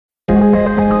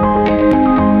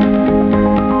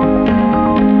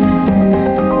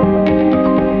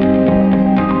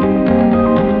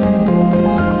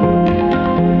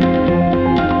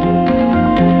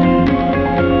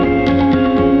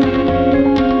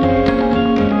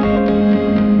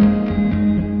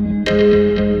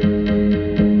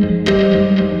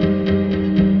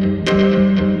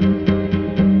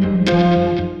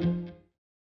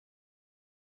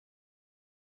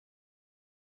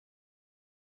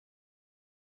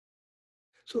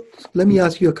So let me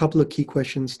ask you a couple of key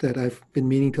questions that I've been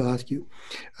meaning to ask you.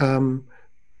 Um,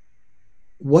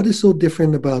 what is so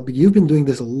different about, but you've been doing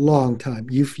this a long time.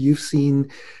 You've seen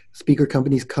speaker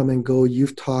companies come and go.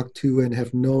 You've talked to and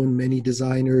have known many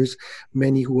designers,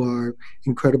 many who are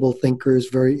incredible thinkers,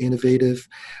 very innovative.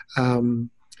 Um,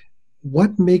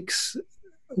 what makes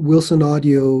Wilson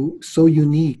Audio so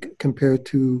unique compared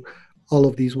to all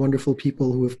of these wonderful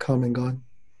people who have come and gone?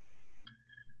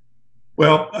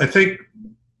 Well, I think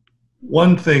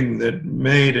one thing that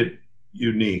made it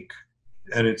unique,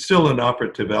 and it's still an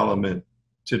operative element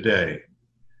today,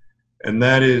 and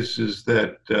that is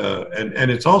that,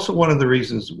 and it's also one of the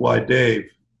reasons why Dave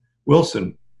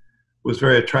Wilson was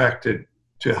very attracted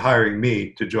to hiring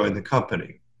me to join the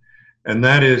company, and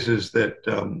that is that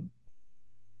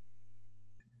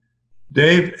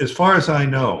Dave, as far as I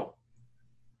know,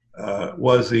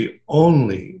 was the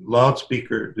only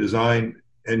loudspeaker design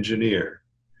engineer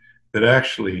that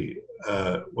actually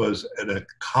was an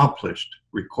accomplished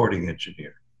recording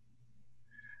engineer.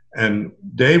 And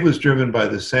Dave was driven by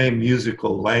the same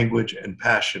musical language and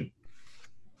passion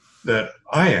that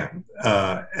I am.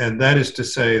 And that is to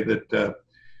say that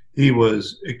he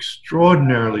was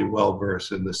extraordinarily well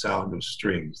versed in the sound of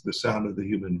strings, the sound of the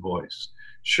human voice.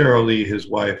 Cheryl Lee, his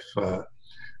wife,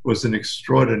 was an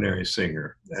extraordinary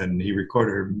singer, and he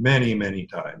recorded her many, many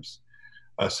times,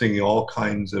 singing all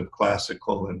kinds of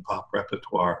classical and pop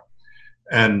repertoire.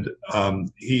 And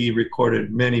he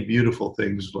recorded many beautiful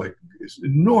things like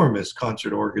enormous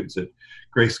concert organs at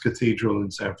Grace Cathedral in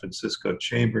San Francisco,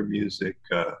 chamber music,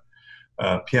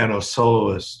 piano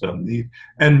soloist.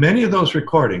 And many of those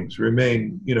recordings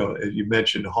remain, you know, you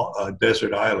mentioned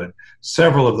Desert Island.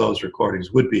 Several of those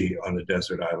recordings would be on the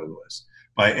Desert Island list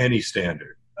by any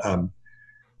standard.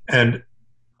 And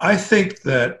I think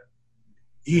that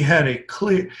he had a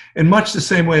clear, in much the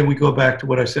same way we go back to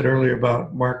what I said earlier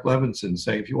about Mark Levinson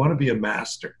saying, if you want to be a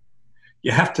master,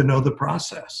 you have to know the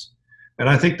process. And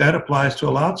I think that applies to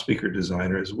a loudspeaker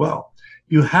designer as well.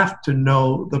 You have to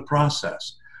know the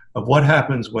process of what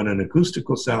happens when an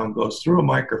acoustical sound goes through a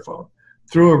microphone,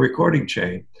 through a recording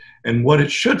chain, and what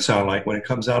it should sound like when it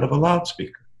comes out of a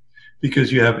loudspeaker.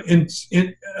 Because you have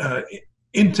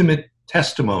intimate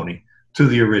testimony to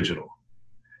the original.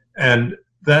 And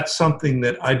that's something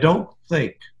that I don't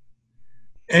think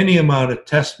any amount of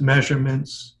test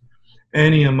measurements,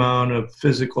 any amount of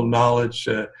physical knowledge,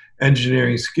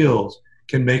 engineering skills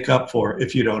can make up for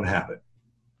if you don't have it.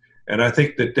 And I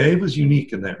think that Dave was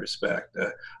unique in that respect.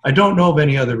 I don't know of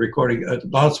any other recording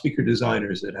loudspeaker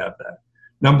designers that have that.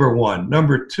 Number one.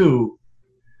 Number two,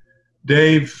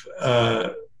 Dave,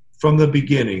 from the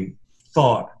beginning,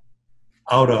 thought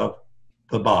out of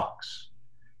the box.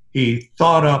 He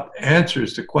thought up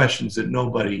answers to questions that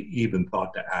nobody even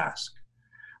thought to ask.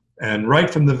 And right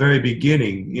from the very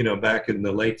beginning, you know, back in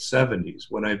the late 70s,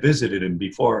 when I visited him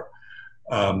before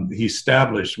he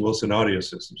established Wilson Audio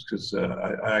Systems, because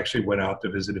I actually went out to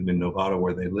visit him in Nevada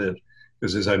where they lived,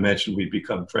 because as I mentioned, we'd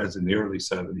become friends in the early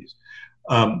 70s.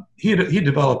 He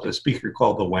developed a speaker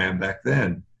called the WAMM back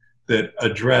then that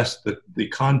addressed the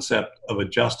concept of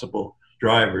adjustable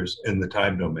drivers in the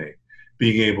time domain,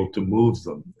 being able to move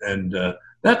them. And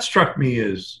that struck me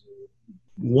as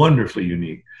wonderfully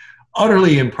unique,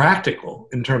 utterly impractical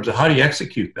in terms of how do you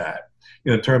execute that,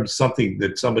 you know, in terms of something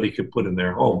that somebody could put in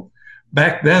their home.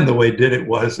 Back then, the way he did it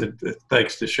was,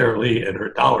 thanks to Cheryl Lee and her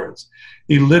tolerance,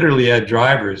 he literally had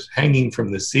drivers hanging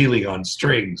from the ceiling on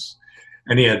strings,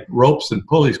 and he had ropes and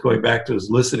pulleys going back to his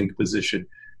listening position,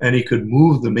 and he could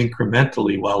move them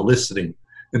incrementally while listening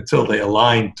until they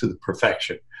aligned to the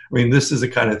perfection. I mean, this is the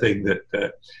kind of thing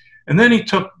that, and then he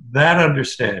took that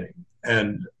understanding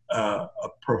and a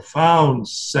profound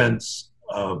sense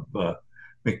of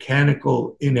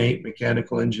innate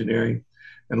mechanical engineering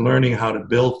and learning how to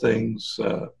build things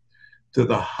to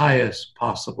the highest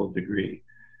possible degree.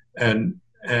 And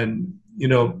you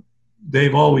know,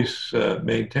 they've always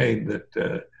maintained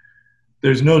that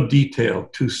there's no detail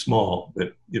too small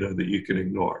that, you know, that you can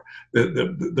ignore.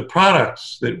 The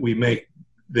products that we make,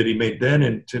 that he made then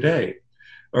and today,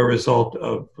 are a result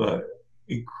of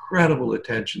incredible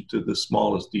attention to the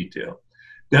smallest detail,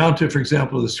 down to, for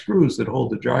example, the screws that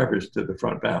hold the drivers to the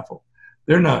front baffle.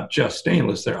 They're not just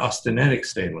stainless; they're austenitic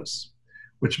stainless,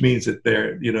 which means that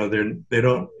they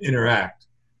don't interact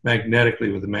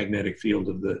magnetically with the magnetic field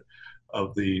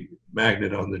of the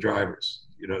magnet on the drivers,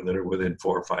 you know, that are within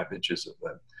 4 or 5 inches of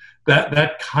them.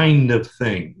 That kind of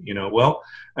thing, you know. Well,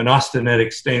 an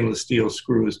austenitic stainless steel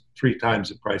screw is 3 times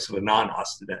the price of a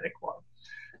non-austenitic one,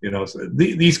 you know. So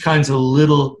these kinds of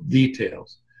little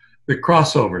details. The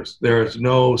crossovers, there is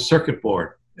no circuit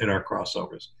board in our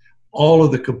crossovers. all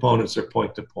of the components are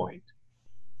point to point.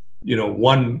 You know,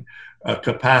 one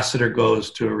capacitor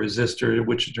goes to a resistor,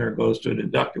 which in turn goes to an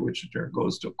inductor, which in turn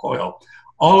goes to a coil.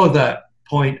 All of that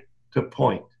point to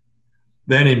point,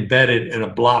 then embedded in a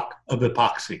block of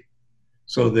epoxy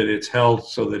so that it's held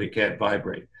so that it can't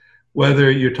vibrate.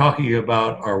 Whether you're talking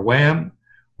about our WAMM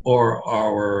or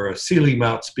our ceiling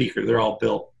mount speaker, they're all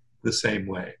built the same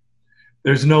way.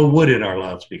 There's no wood in our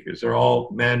loudspeakers. They're all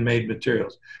man-made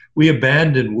materials. We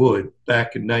abandoned wood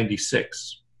back in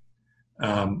 '96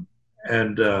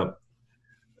 and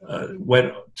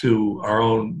went to our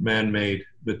own man-made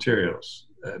materials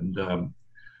and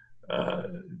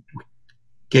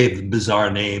gave them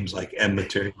bizarre names like M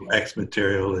material, X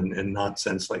material, and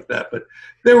nonsense like that. But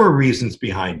there were reasons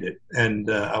behind it.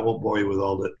 And I won't bore you with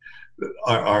all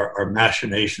our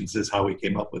machinations as how we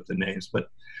came up with the names. But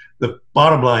the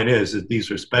bottom line is that these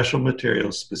are special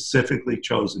materials specifically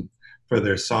chosen for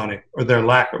their sonic or their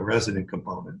lack of resonant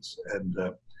components. And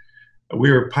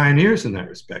we were pioneers in that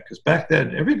respect, because back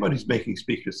then everybody's making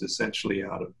speakers essentially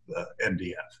out of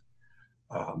MDF.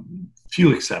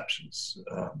 Few exceptions,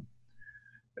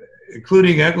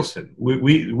 including Eggleston.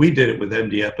 We did it with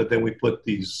MDF, but then we put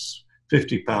these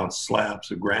 50-pound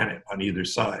slabs of granite on either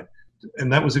side.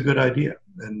 And that was a good idea.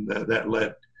 And that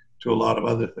led to a lot of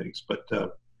other things. But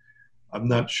I'm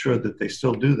not sure that they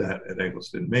still do that at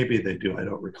Eggleston. Maybe they do, I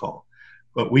don't recall.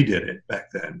 But we did it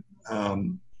back then.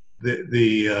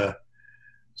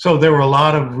 So there were a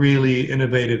lot of really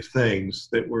innovative things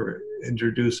that were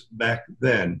introduced back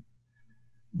then.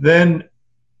 Then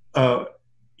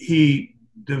he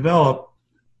developed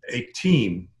a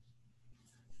team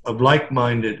of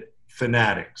like-minded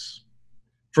fanatics.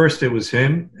 First, it was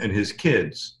him and his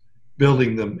kids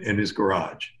building them in his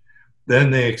garage.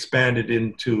 Then they expanded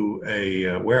into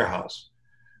a warehouse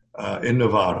in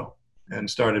Novato and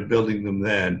started building them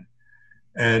then.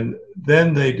 And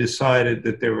then they decided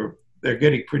that they're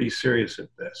getting pretty serious at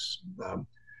this.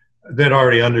 They'd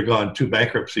already undergone 2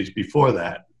 bankruptcies before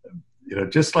that. You know,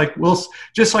 just like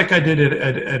I did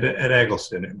at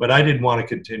Eggleston, but I didn't want to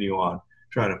continue on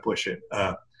trying to push it.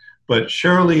 But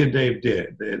Shirley and Dave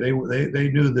did. They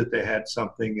knew that they had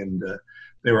something, and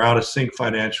they were out of sync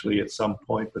financially at some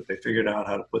point, but they figured out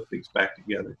how to put things back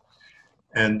together.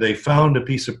 And they found a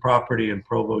piece of property in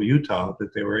Provo, Utah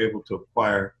that they were able to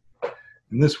acquire.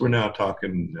 And this, we're now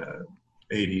talking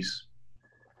 80s.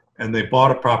 And they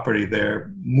bought a property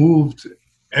there, moved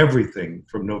everything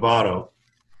from Novato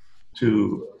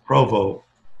to Provo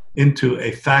into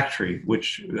a factory,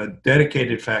 a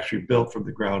dedicated factory built from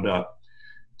the ground up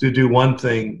to do one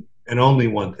thing and only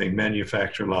one thing: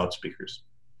 manufacture loudspeakers.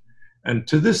 And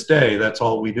to this day, that's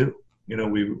all we do. You know,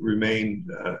 we remain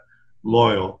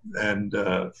loyal and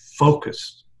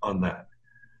focused on that.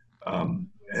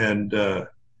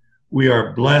 We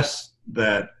are blessed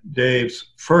that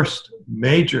Dave's first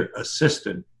major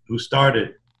assistant, who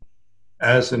started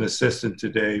as an assistant to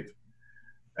Dave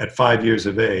at 5 years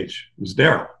of age, was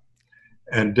Daryl.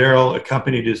 And Daryl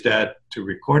accompanied his dad to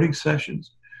recording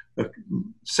sessions,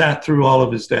 sat through all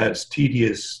of his dad's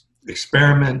tedious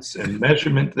experiments and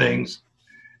measurement things.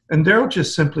 And Daryl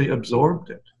just simply absorbed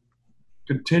it,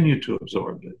 continued to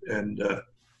absorb it.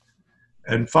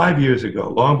 And 5 years ago,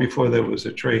 long before there was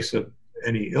a trace of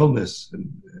any illness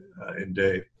in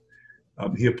Dave,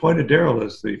 he appointed Daryl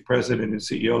as the president and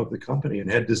CEO of the company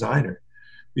and head designer.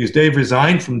 Because Dave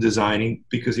resigned from designing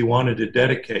because he wanted to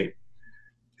dedicate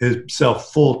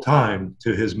himself full time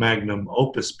to his Magnum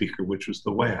opus speaker, which was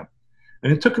the WAMM.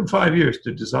 And it took him 5 years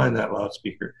to design that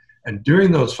loudspeaker. And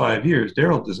during those 5 years,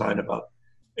 Daryl designed about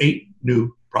 8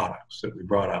 new products that we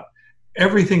brought out.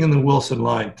 Everything in the Wilson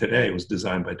line today was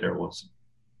designed by Daryl Wilson,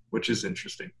 which is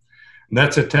interesting. And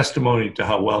that's a testimony to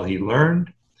how well he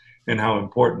learned and how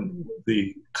important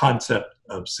the concept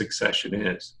of succession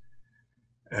is.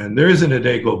 And there isn't a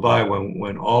day go by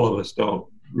when all of us don't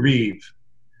grieve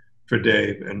for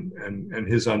Dave and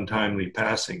his untimely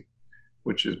passing,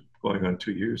 which is going on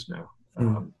 2 years now.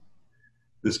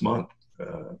 This month,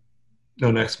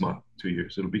 no, next month, 2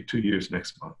 years. It'll be 2 years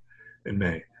next month in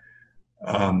May.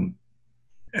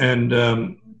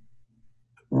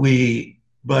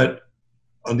 But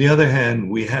on the other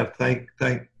hand, we have, thank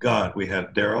God, we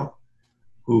have Daryl,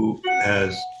 who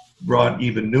has brought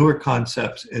even newer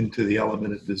concepts into the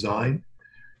element of design.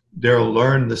 Daryl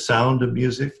learned the sound of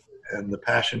music and the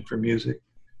passion for music.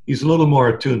 He's a little more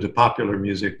attuned to popular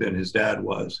music than his dad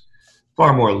was,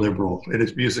 far more liberal in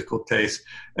his musical taste.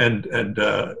 And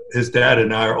his dad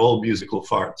and I are old musical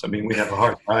farts. I mean, we have a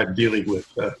hard time dealing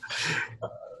with,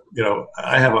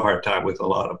 I have a hard time with a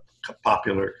lot of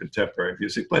popular contemporary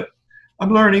music, but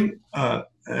I'm learning.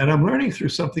 And I'm learning through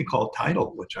something called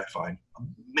Tidal, which I find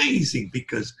amazing,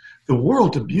 because the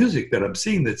world of music that I'm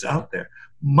seeing that's out there,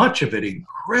 much of it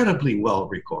incredibly well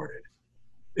recorded,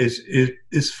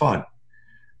 is fun.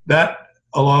 That,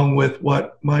 along with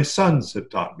what my sons have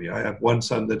taught me. I have one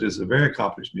son that is a very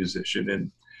accomplished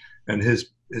musician, and his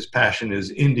passion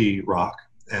is indie rock.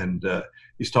 And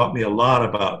he's taught me a lot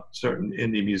about certain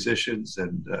indie musicians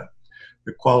and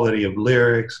the quality of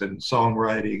lyrics and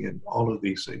songwriting and all of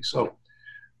these things. So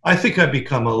I think I've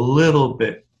become a little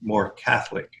bit more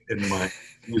Catholic in my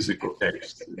musical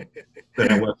taste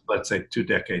than I was, let's say, 2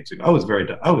 decades ago. I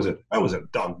was a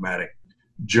dogmatic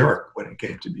jerk when it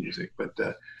came to music, but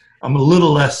I'm a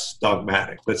little less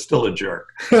dogmatic, but still a jerk.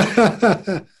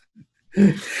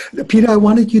 Peter, I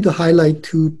wanted you to highlight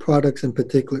 2 products in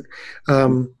particular.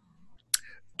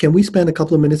 Can we spend a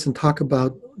couple of minutes and talk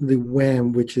about the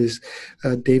WAMM, which is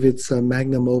David's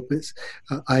Magnum opus?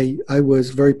 I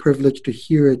was very privileged to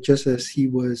hear it just as he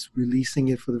was releasing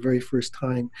it for the very first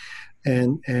time.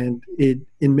 And it,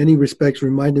 in many respects,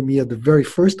 reminded me of the very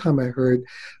first time I heard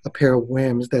a pair of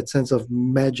WAMMs, that sense of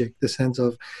magic, the sense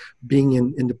of being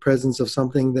in the presence of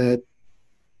something that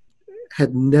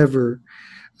had never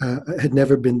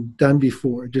been done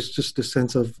before. Just the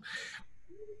sense of,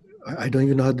 I don't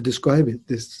even know how to describe it,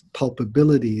 this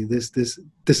palpability, this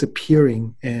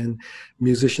disappearing, and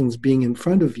musicians being in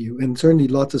front of you. And certainly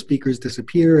lots of speakers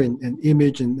disappear and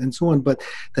image and so on, but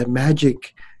that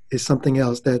magic is something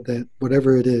else, that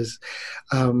whatever it is.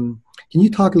 Can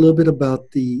you talk a little bit about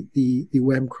the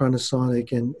WAMM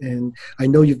Chronosonic? And I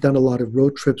know you've done a lot of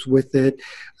road trips with it,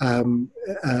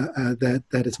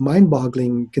 that is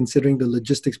mind-boggling considering the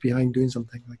logistics behind doing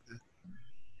something like that.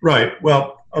 Right.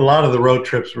 Well, a lot of the road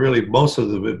trips, really, most of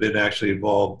them have been actually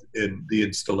involved in the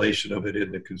installation of it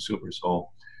in the consumer's home.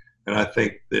 And I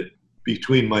think that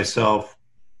between myself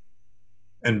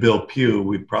and Bill Pugh,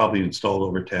 we've probably installed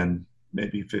over 10,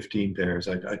 maybe 15 pairs.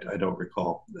 I don't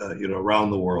recall,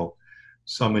 around the world.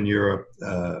 Some in Europe,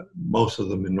 most of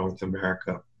them in North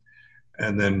America.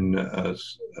 And then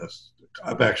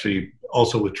I've actually,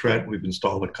 also with Trent, we've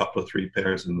installed a couple of 3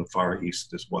 pairs in the Far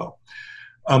East as well.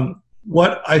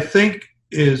 What I think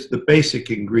is the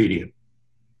basic ingredient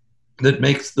that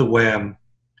makes the WAMM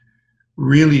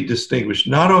really distinguished,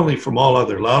 not only from all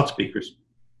other loudspeakers,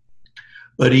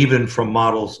 but even from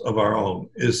models of our own,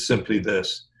 is simply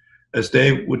this. As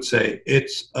Dave would say,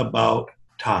 it's about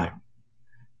time.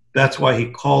 That's why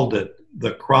he called it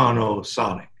the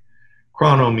Chronosonic.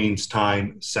 Chrono means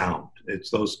time, sound. It's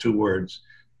those 2 words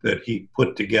that he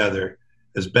put together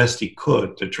as best he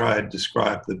could to try and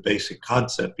describe the basic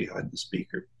concept behind the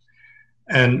speaker.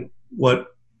 And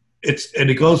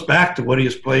it goes back to what he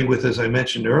was playing with, as I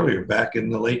mentioned earlier, back in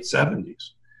the late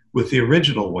 70s with the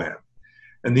original WAMM.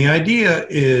 And the idea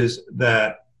is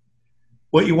that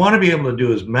what you want to be able to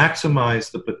do is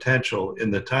maximize the potential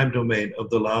in the time domain of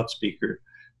the loudspeaker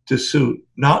to suit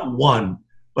not one,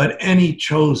 but any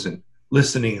chosen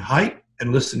listening height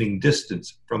and listening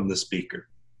distance from the speaker.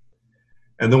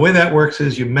 And the way that works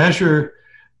is you measure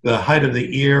the height of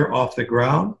the ear off the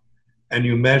ground, and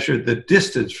you measure the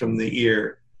distance from the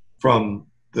ear from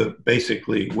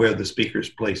basically where the speaker is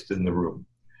placed in the room.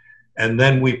 And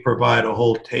then we provide a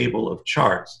whole table of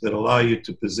charts that allow you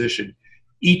to position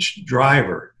each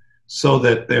driver so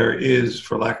that there is,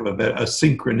 for lack of a better, a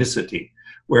synchronicity,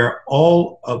 where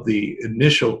all of the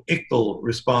initial ictal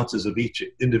responses of each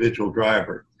individual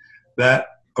driver, that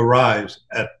arrives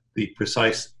at the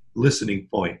precise listening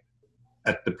point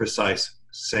at the precise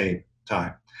same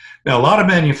time. Now, a lot of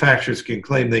manufacturers can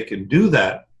claim they can do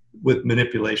that with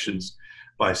manipulations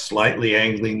by slightly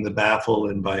angling the baffle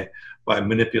and by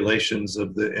manipulations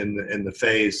of in the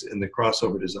phase in the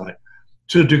crossover design.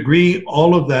 To a degree,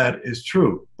 all of that is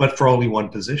true, but for only one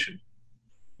position.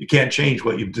 You can't change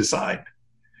what you've designed.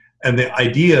 And the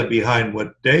idea behind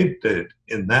what Dave did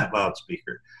in that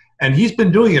loudspeaker, and he's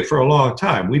been doing it for a long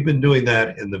time. We've been doing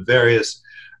that in the various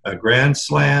Grand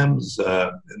Slams,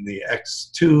 in the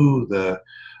X2, the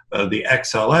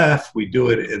XLF. We do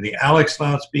it in the Alex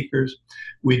loudspeakers.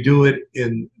 We do it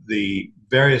in the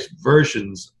various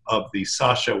versions of the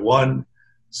Sasha 1,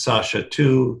 Sasha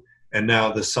 2, and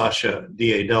now the Sasha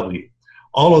DAW.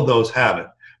 All of those have it,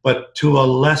 but to a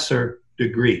lesser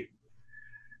degree.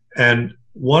 And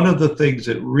one of the things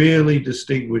that really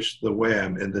distinguished the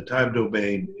WAMM in the time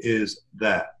domain is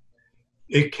that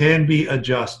it can be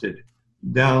adjusted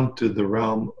down to the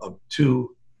realm of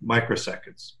 2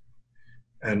 microseconds.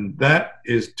 And that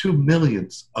is 2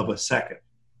 millionths of a second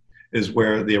is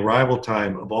where the arrival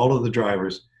time of all of the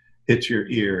drivers hits your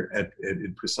ear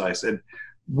in precise. And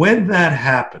when that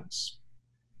happens,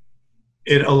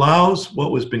 it allows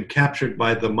what was been captured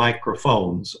by the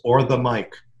microphones or the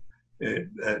mic. It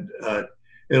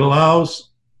allows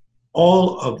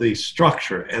all of the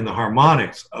structure and the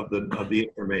harmonics of the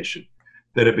information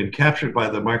that have been captured by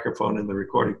the microphone in the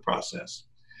recording process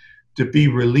to be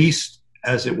released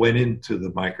as it went into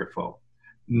the microphone,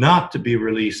 not to be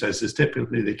released, as is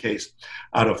typically the case,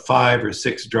 out of 5 or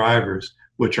 6 drivers,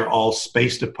 which are all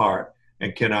spaced apart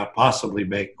and cannot possibly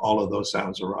make all of those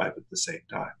sounds arrive at the same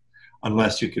time,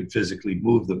 unless you can physically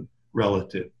move them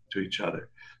relative to each other.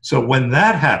 So when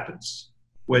that happens,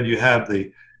 when you have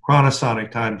the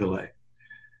chronosonic time delay,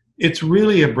 it's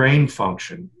really a brain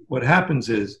function. What happens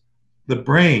is the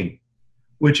brain,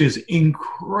 which is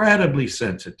incredibly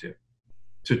sensitive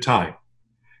to time,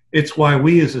 it's why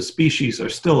we as a species are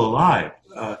still alive,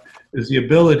 is the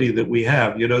ability that we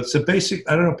have. You know, it's a basic,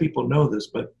 I don't know if people know this,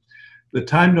 but the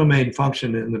time domain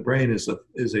function in the brain is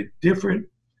a different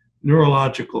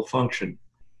neurological function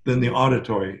than the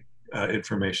auditory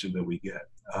information that we get.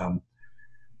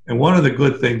 And one of the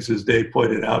good things, as Dave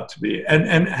pointed out to me,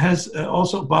 and has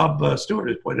also Bob Stewart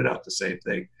has pointed out the same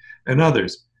thing, and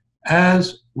others,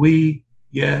 as we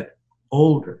get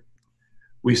older,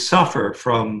 we suffer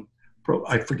from,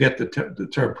 I forget the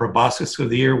term, proboscis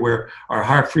of the ear, where our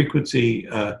heart frequency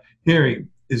hearing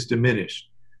is diminished.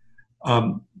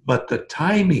 But the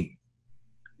timing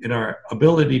in our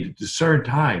ability to discern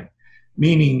time,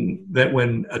 meaning that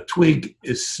when a twig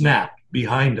is snapped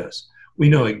behind us, we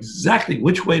know exactly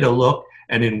which way to look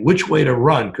and in which way to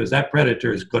run, because that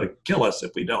predator is going to kill us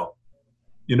if we don't.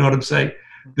 You know what I'm saying?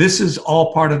 This is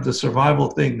all part of the survival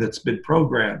thing that's been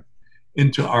programmed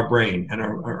into our brain and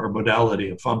our modality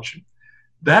of function.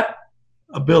 That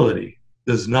ability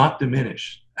does not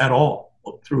diminish at all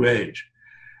through age.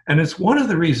 And it's one of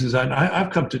the reasons, and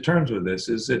I've come to terms with this,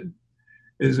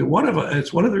 it's one of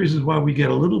the reasons why we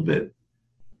get a little bit,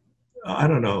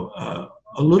 a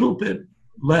little bit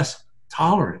less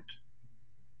tolerant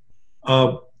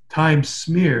of time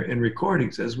smear in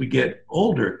recordings as we get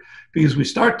older, because we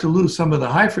start to lose some of the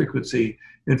high frequency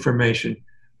information.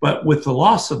 But with the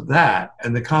loss of that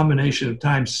and the combination of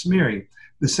time smearing,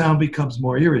 the sound becomes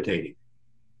more irritating.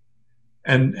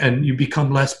 And you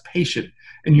become less patient,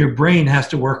 and your brain has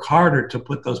to work harder to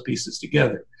put those pieces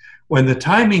together. When the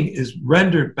timing is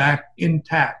rendered back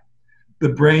intact, the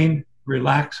brain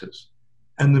relaxes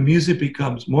and the music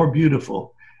becomes more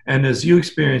beautiful. And as you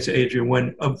experience, Adrian,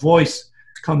 when a voice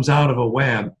comes out of a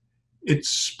WAMM, it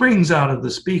springs out of the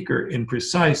speaker in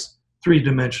precise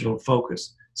 3-dimensional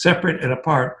focus, separate and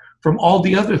apart from all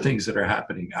the other things that are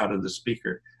happening out of the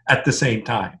speaker at the same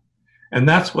time. And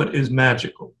that's what is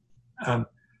magical.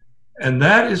 And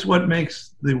that is what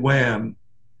makes the WAMM,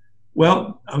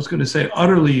 well, I was going to say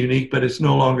utterly unique, but it's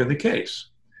no longer the case,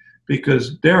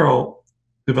 because Daryl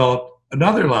developed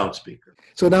another loudspeaker.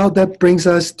 So now that brings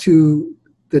us to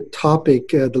the topic,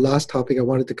 the last topic I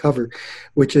wanted to cover,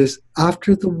 which is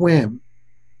after the WAMM,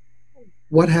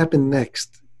 what happened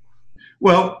next?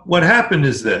 Well, what happened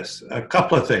is this, a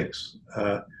couple of things.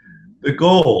 The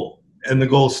goal, and the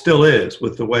goal still is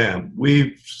with the WAMM,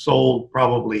 we've sold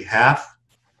probably half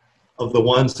of the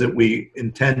ones that we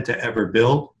intend to ever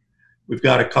build. We've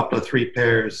got a couple of 3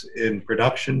 pairs in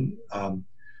production.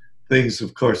 Things,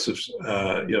 of course,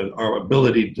 our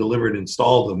ability to deliver and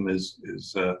install them is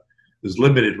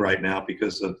limited right now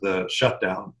because of the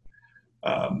shutdown.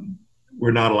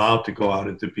 We're not allowed to go out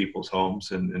into people's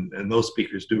homes, and those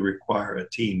speakers do require a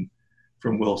team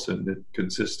from Wilson that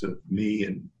consists of me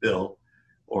and Bill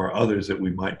or others that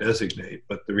we might designate.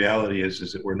 But the reality is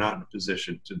that we're not in a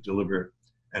position to deliver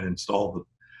and install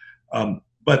them.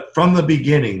 But from the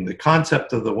beginning, the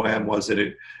concept of the WAMM was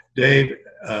that Dave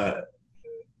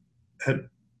had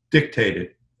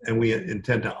dictated, and we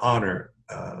intend to honor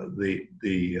the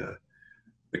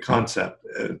concept.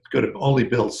 It's going to only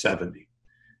build 70,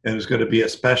 and it was going to be a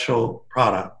special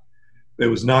product that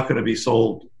was not going to be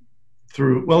sold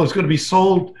through, well, it's going to be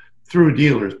sold through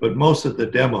dealers, but most of the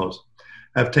demos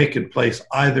have taken place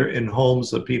either in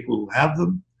homes of people who have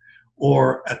them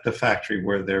or at the factory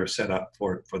where they're set up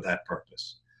for that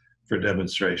purpose, for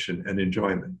demonstration and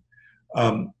enjoyment.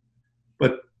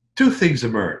 But 2 things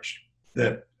emerged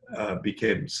that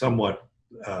became somewhat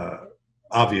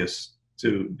obvious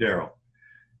to Daryl,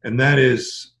 and that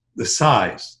is the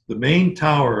size. The main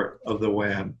tower of the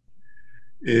WAMM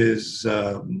is,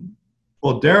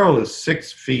 Daryl is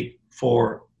 6 feet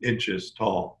 4 inches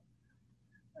tall,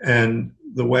 and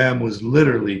the WAMM was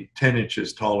literally 10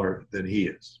 inches taller than he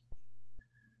is.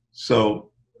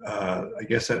 So I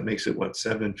guess that makes it,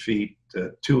 7 feet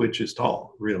 2 inches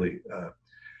tall, really.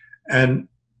 And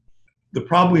the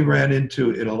problem we ran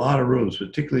into in a lot of rooms,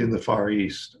 particularly in the Far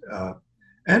East,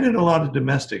 and in a lot of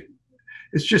domestic,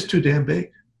 it's just too damn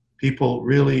big. People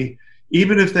really,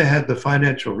 even if they had the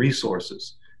financial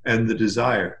resources and the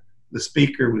desire, the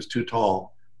speaker was too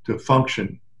tall to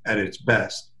function at its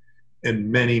best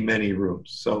in many, many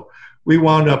rooms. So we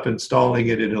wound up installing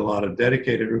it in a lot of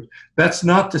dedicated rooms. That's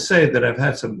not to say that I've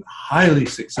had some highly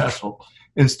successful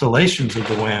installations of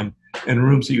the WAMM in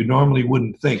rooms that you normally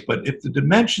wouldn't think. But if the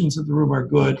dimensions of the room are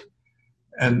good,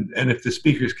 and if the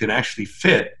speakers can actually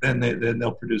fit, then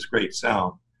they'll produce great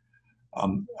sound. A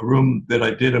room that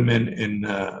I did them in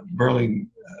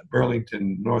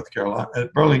Burlington, North Carolina,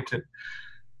 Burlington,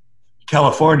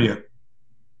 California.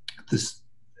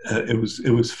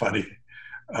 It was funny.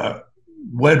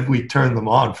 When we turned them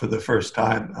on for the first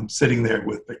time, I'm sitting there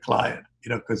with the client,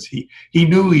 because he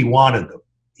knew he wanted them.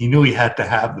 He knew he had to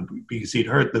have them because he'd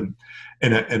heard them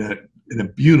in a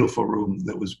beautiful room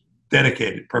that was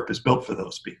dedicated, purpose built for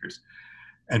those speakers,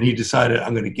 and he decided,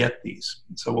 I'm going to get these.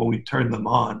 And so when we turned them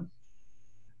on,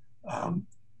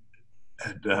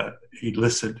 he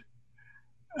listened,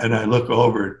 and I look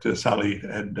over to Sally,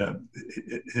 and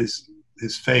his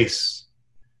face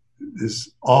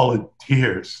is all in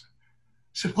tears. I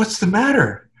said, "What's the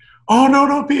matter?" "Oh,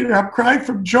 no, Peter, I'm crying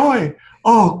from joy."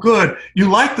 "Oh, good. You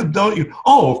like them, don't you?"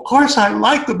 "Oh, of course I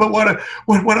like them, but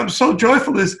what I'm so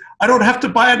joyful is I don't have to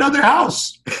buy another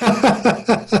house."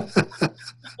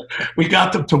 We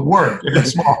got them to work in a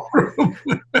small room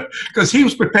because he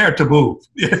was prepared to move.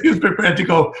 He was prepared to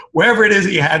go wherever it is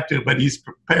he had to, but he's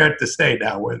prepared to stay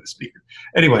now where the speaker.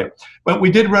 Anyway, but we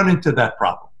did run into that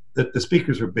problem, that the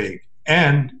speakers are big.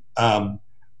 And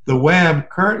the WAMM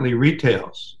currently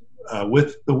retails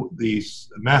with these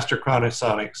Master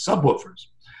Chronosonic subwoofers.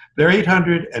 They're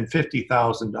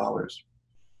 $850,000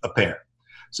 a pair.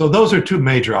 So those are two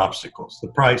major obstacles, the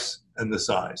price and the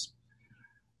size.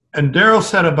 And Daryl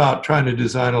set about trying to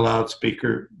design a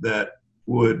loudspeaker that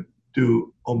would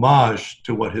do homage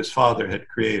to what his father had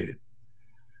created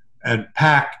and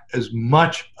pack as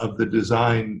much of the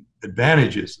design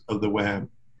advantages of the WAMM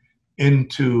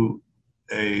into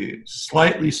a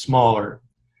slightly smaller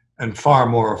and far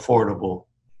more affordable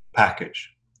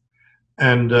package.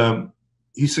 And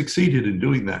he succeeded in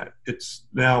doing that. It's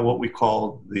now what we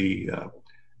call the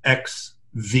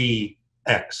XVX.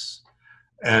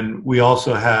 And we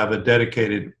also have a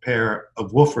dedicated pair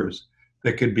of woofers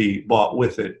that can be bought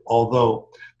with it, although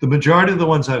the majority of the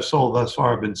ones I've sold thus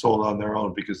far have been sold on their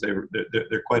own because they're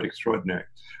quite extraordinary.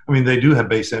 I mean, they do have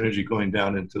base energy going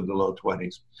down into the low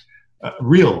 20s,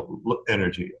 real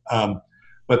energy.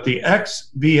 But the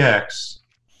XVX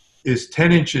is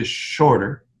 10 inches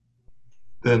shorter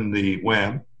than the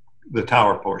WAMM, the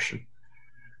tower portion.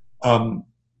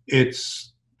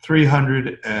 It's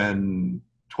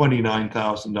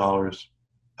 $329,000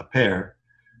 a pair,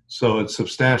 so it's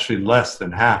substantially less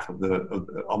than half of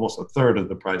almost a third of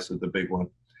the price of the big one.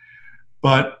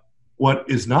 But what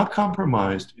is not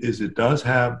compromised is it does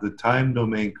have the time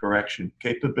domain correction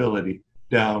capability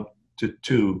down to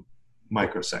 2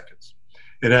 microseconds.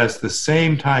 It has the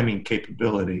same timing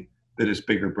capability that its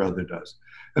bigger brother does.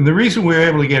 And the reason we were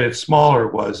able to get it smaller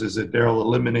is that Daryl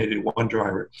eliminated one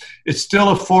driver. It's still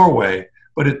a 4-way,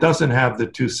 but it doesn't have the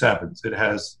 2 7s. It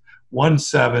has 1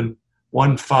 7,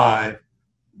 1 5,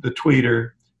 the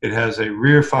tweeter. It has a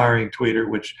rear-firing tweeter,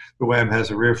 which the WAMM has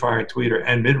a rear-firing tweeter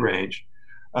and mid-range.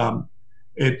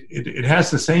 It has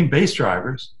the same bass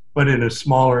drivers, but in a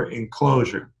smaller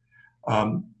enclosure.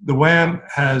 The WAMM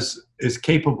is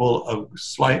capable of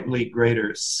slightly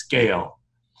greater scale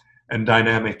and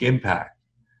dynamic impact,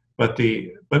 but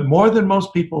more than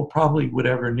most people probably would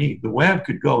ever need. The WAMM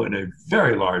could go in a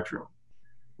very large room,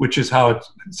 which is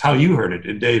it's how you heard it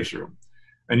in Dave's room.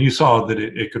 And you saw that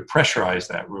it could pressurize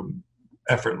that room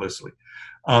effortlessly.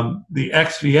 The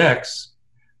XVX,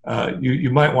 you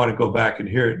might want to go back and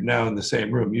hear it now in the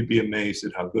same room. You'd be amazed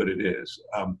at how good it is.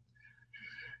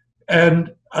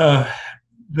 And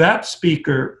that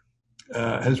speaker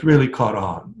has really caught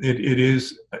on. It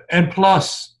is, and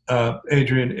plus,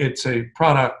 Adrian, it's a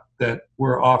product that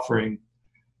we're offering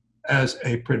as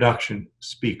a production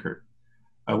speaker.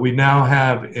 We now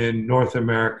have in North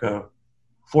America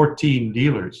 14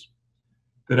 dealers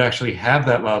that actually have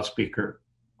that loudspeaker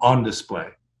on display.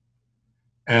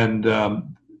 And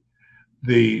and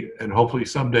hopefully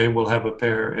someday we'll have a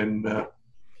pair in.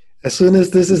 As soon as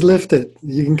this is lifted,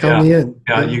 you can call me in.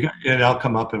 And I'll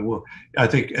come up and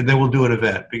and then we'll do an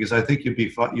event because I think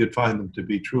you'd find them to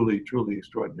be truly, truly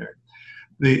extraordinary.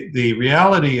 The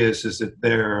reality is that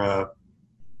they're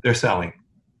selling,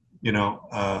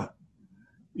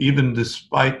 even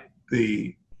despite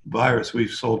the virus,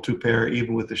 we've sold 2 pair,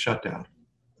 even with the shutdown.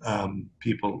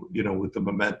 People, with the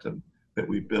momentum that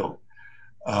we built.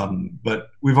 But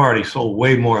we've already sold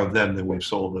way more of them than we've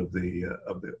sold of the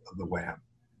WAMM.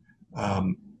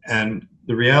 And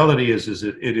the reality is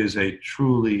that it is a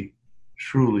truly,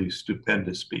 truly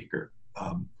stupendous speaker.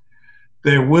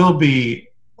 There will be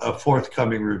a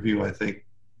forthcoming review, I think,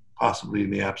 possibly in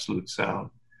the Absolute Sound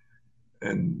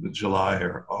in the July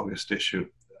or August issue.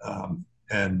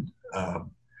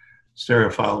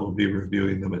 Stereophile will be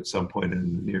reviewing them at some point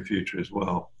in the near future as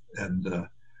well. And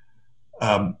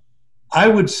I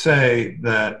would say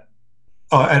that,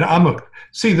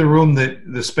 see the room,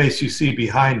 the space you see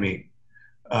behind me.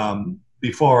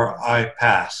 Before I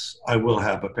pass, I will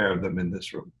have a pair of them in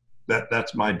this room.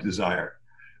 That's my desire.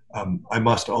 I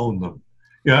must own them.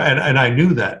 And I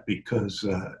knew that because,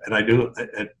 and I knew,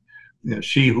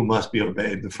 she who must be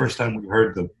obeyed. The first time we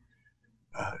heard them,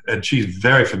 and she's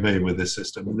very familiar with this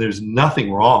system, and there's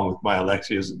nothing wrong with my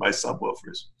Alexias and my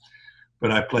subwoofers.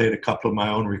 But I played a couple of my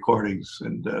own recordings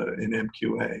and in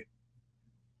MQA,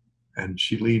 and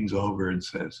she leans over and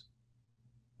says,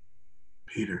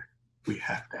 "Peter, we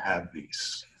have to have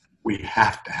these. We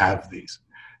have to have these."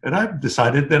 And I've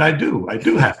decided that I do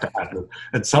have to have them,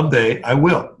 and someday I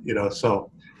will.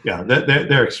 So yeah,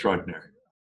 they're extraordinary.